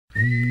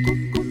Here's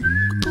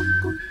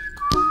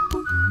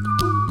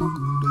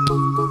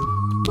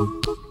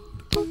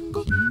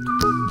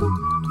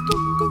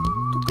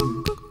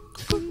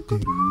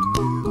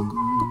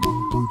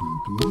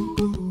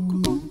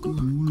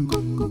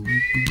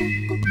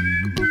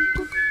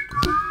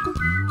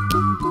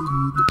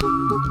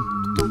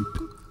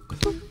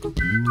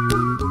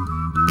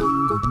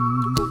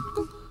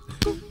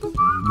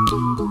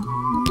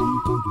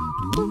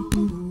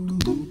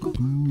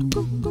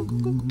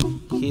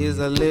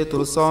a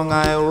little song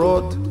I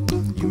wrote.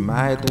 You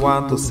might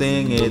want to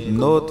sing it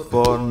note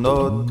for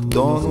note.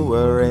 Don't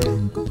worry,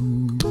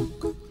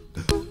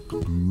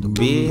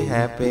 be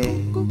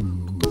happy.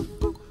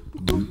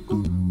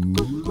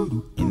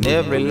 In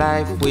every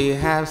life we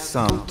have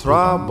some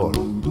trouble,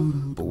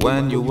 but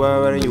when you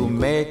worry you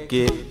make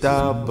it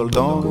double.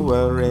 Don't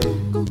worry,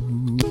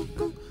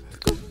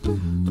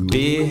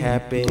 be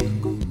happy.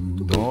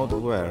 Don't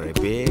worry,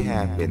 be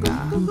happy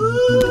now.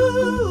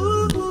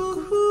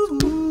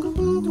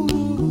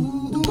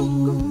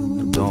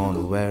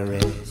 Don't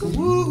worry,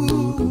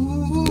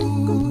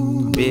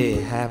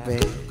 be happy.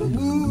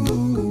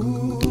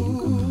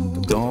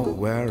 Don't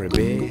worry,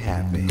 be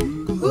happy.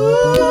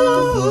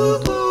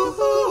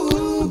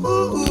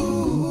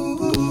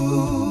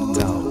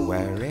 Don't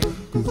worry,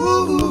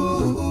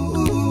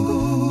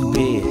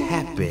 be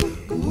happy.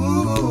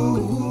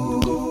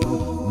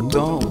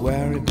 Don't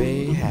worry,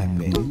 be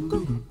happy.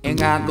 Ain't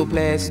got no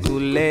place to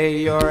lay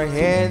your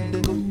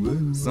head.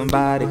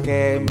 Somebody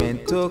came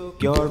and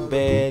took your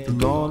bed.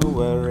 Don't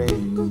worry,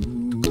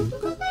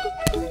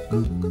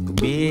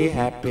 be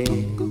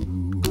happy.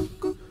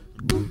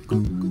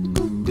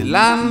 The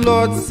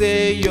landlord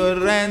say your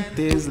rent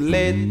is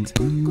late.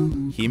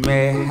 He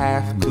may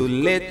have to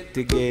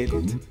litigate.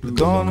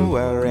 Don't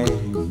worry,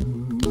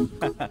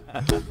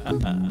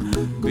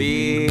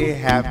 be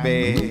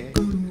happy.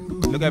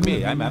 Look at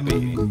me, I'm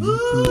happy.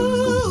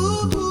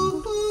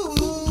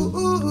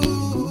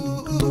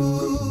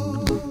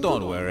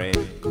 Don't worry,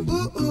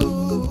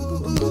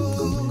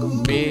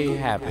 be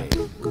happy.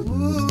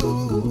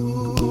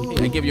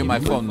 I give you my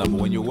phone number.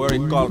 When you're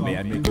worried, call me.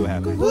 I make you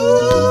happy.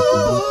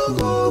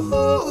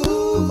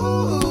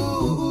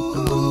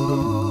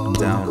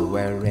 Don't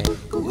worry,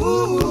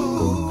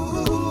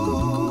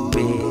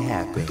 be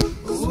happy.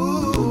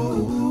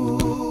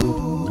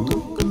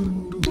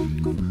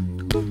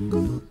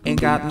 Ain't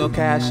got no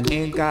cash,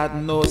 ain't got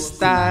no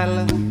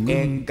style,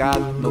 ain't got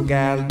no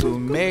gal to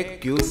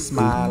make you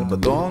smile.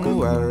 But don't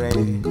worry,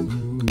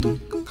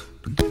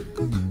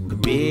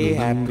 be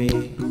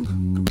happy.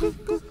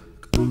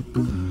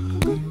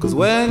 'Cause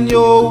when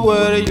you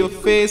worry your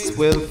face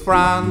will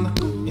frown,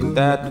 and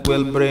that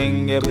will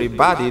bring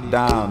everybody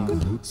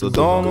down. So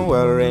don't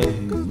worry,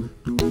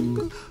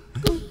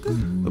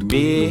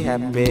 be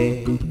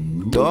happy.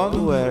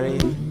 Don't worry,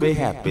 be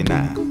happy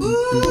now.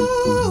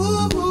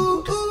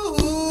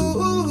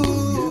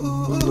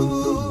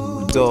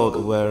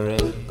 Don't worry,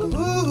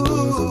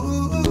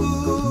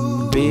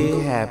 be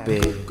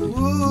happy.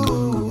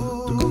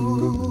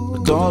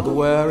 Don't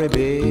worry,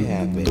 be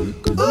happy.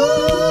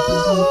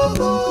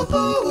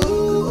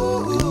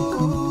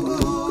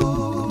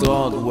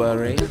 Don't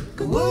worry,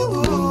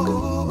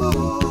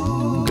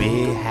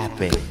 be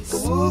happy.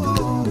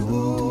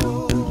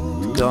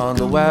 Don't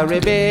worry,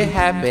 be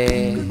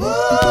happy.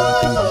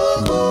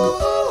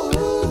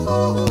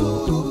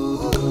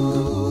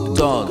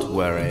 Don't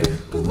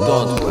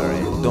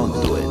worry, don't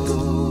do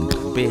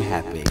it. Be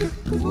happy.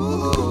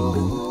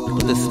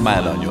 Put a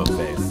smile on your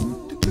face.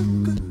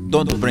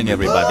 Don't bring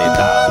everybody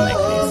down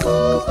like this.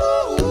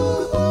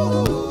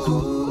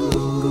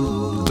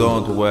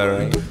 Don't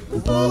worry,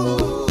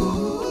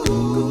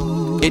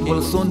 it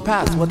will soon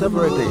pass,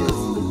 whatever it is.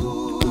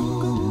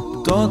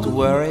 Don't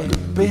worry,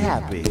 be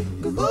happy.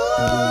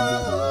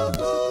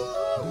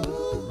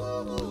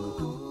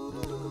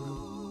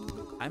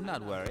 I'm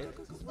not worried.